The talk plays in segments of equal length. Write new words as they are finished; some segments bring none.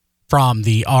From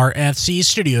the RFC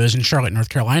studios in Charlotte, North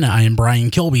Carolina, I am Brian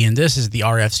Kilby, and this is the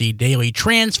RFC Daily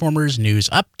Transformers News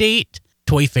Update,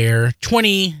 Toy Fair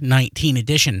 2019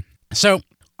 edition. So,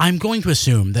 I'm going to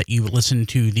assume that you listened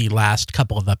to the last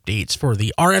couple of updates for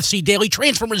the RFC Daily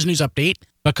Transformers News Update,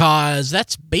 because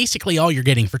that's basically all you're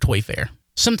getting for Toy Fair.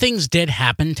 Some things did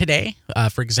happen today.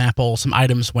 For example, some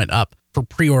items went up for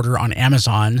pre-order on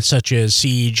Amazon, such as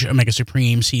Siege Omega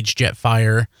Supreme, Siege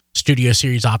Jetfire, Studio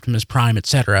Series Optimus Prime,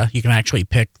 etc. You can actually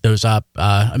pick those up.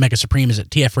 Omega Supreme is at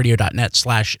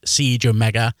tfradio.net/Siege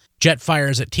Omega. Jetfire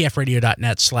is at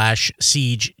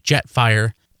tfradio.net/Siege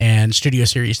Jetfire. And Studio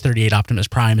Series 38 Optimus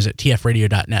Prime is at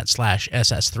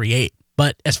tfradio.net/SS38.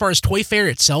 But as far as Toy Fair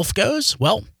itself goes,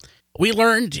 well, we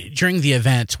learned during the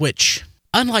event, which,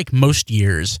 unlike most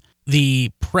years, the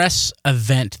press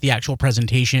event, the actual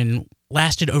presentation,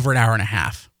 lasted over an hour and a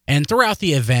half. And throughout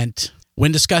the event,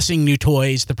 when discussing new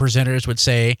toys, the presenters would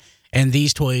say, and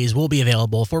these toys will be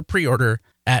available for pre-order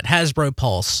at Hasbro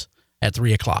Pulse at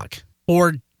 3 o'clock.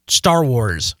 For Star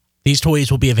Wars, these toys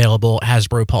will be available at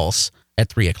Hasbro Pulse at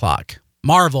 3 o'clock.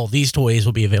 Marvel, these toys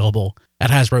will be available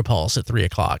at Hasbro Pulse at 3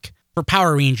 o'clock. For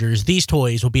Power Rangers, these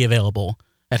toys will be available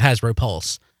at Hasbro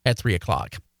Pulse at 3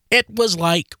 o'clock. It was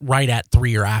like right at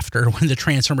 3 or after when the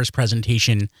Transformers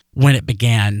presentation, when it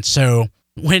began. So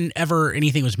whenever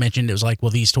anything was mentioned, it was like,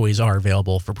 well, these toys are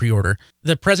available for pre-order.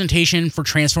 The presentation for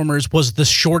Transformers was the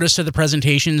shortest of the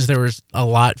presentations. There was a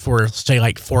lot for, say,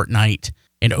 like Fortnite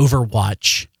and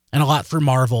Overwatch, and a lot for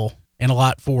Marvel, and a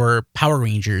lot for Power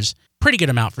Rangers. Pretty good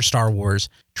amount for Star Wars.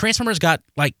 Transformers got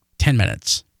like 10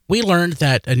 minutes. We learned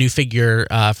that a new figure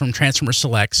from Transformers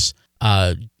Selects,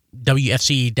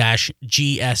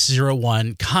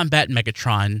 WFC-GS01 Combat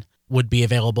Megatron, would be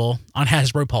available on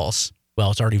Hasbro Pulse.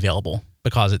 Well, it's already available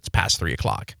because it's past 3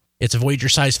 o'clock. It's a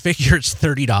Voyager-sized figure. It's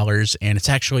 $30, and it's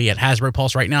actually at Hasbro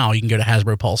Pulse right now. You can go to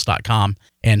HasbroPulse.com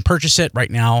and purchase it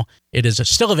right now. It is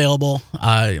still available,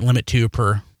 limit 2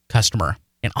 per customer.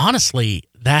 And honestly,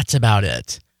 that's about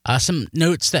it. Some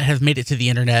notes that have made it to the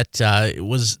internet. It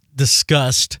was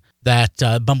discussed that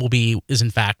Bumblebee is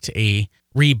in fact a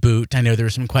reboot. I know there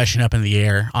was some question up in the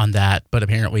air on that, but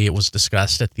apparently it was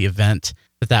discussed at the event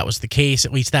that was the case.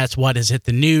 At least that's what has hit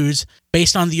the news.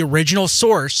 Based on the original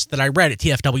source that I read at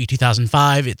TFW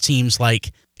 2005, it seems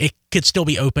like it could still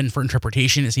be open for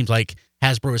interpretation. It seems like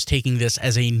Hasbro is taking this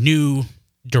as a new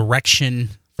direction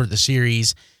for the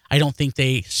series. I don't think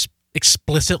they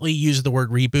explicitly use the word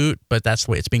reboot, but that's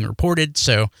the way it's being reported.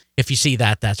 So if you see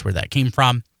that, that's where that came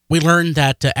from. We learned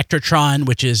that Ectotron,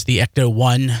 which is the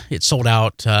Ecto-1, it sold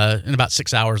out in about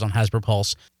 6 hours on Hasbro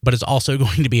Pulse, but it's also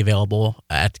going to be available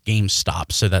at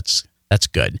GameStop, so that's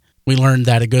good. We learned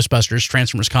that a Ghostbusters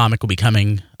Transformers comic will be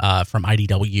coming from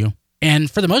IDW. And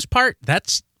for the most part,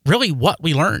 that's really what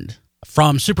we learned.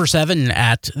 From Super 7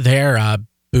 at their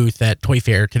booth at Toy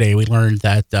Fair today, we learned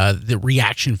that the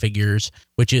reaction figures,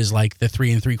 which is like the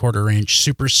 3 3/4 inch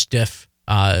super stiff,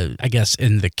 I guess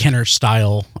in the Kenner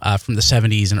style from the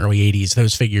 70s and early 80s,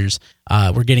 those figures,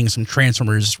 we're getting some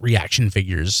Transformers reaction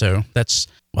figures. So that's,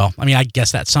 well, I mean, I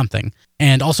guess that's something.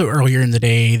 And also earlier in the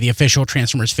day, the official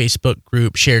Transformers Facebook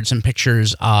group shared some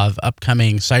pictures of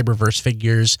upcoming Cyberverse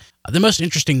figures. The most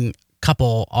interesting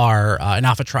couple are an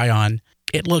Alpha Trion.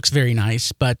 It looks very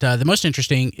nice, but the most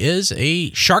interesting is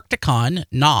a Sharkticon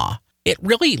Gnaw. It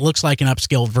really looks like an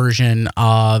upscaled version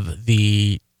of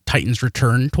the Titans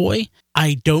Return toy.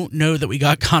 I don't know that we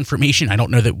got confirmation. I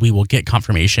don't know that we will get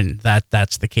confirmation that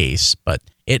that's the case, but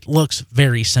it looks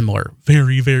very similar,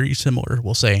 very, very similar,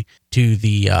 we'll say, to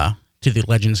the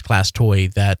Legends class toy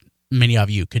that many of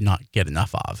you could not get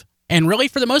enough of. And really,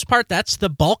 for the most part, that's the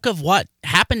bulk of what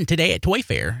happened today at Toy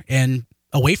Fair and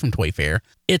away from Toy Fair.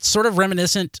 It's sort of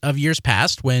reminiscent of years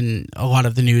past when a lot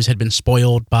of the news had been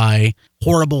spoiled by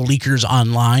horrible leakers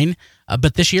online.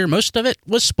 But this year, most of it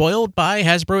was spoiled by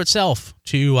Hasbro itself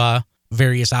to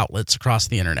various outlets across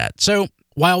the internet. So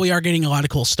while we are getting a lot of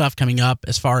cool stuff coming up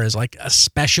as far as like a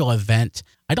special event,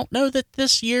 I don't know that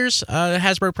this year's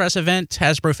Hasbro Press event,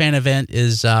 Hasbro Fan event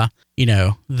is, the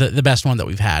best one that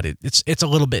we've had. It's a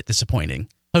little bit disappointing.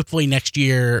 Hopefully next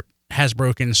year,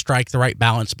 Hasbro can strike the right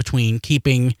balance between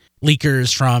keeping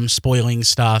leakers from spoiling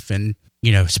stuff and,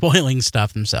 spoiling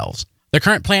stuff themselves. The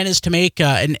current plan is to make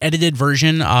an edited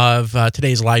version of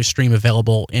today's live stream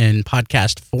available in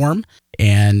podcast form,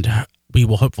 and we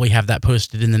will hopefully have that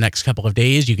posted in the next couple of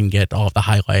days. You can get all of the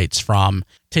highlights from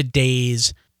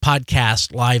today's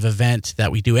podcast live event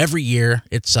that we do every year.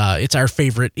 It's our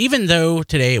favorite, even though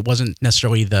today it wasn't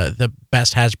necessarily the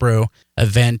best Hasbro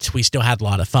event. We still had a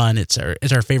lot of fun. It's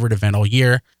our favorite event all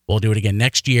year. We'll do it again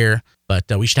next year, but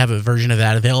we should have a version of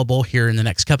that available here in the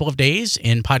next couple of days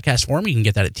in podcast form. You can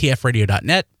get that at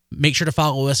tfradio.net. Make sure to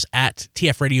follow us at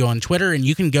tfradio on Twitter, and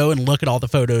you can go and look at all the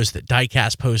photos that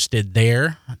Diecast posted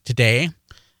there today.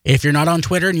 If you're not on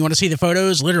Twitter and you want to see the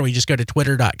photos, literally just go to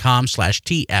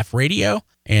twitter.com/tfradio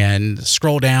and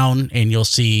scroll down, and you'll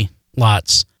see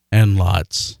lots and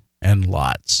lots and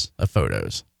lots of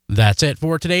photos. That's it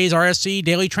for today's RFC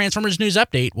Daily Transformers News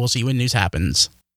Update. We'll see you when news happens.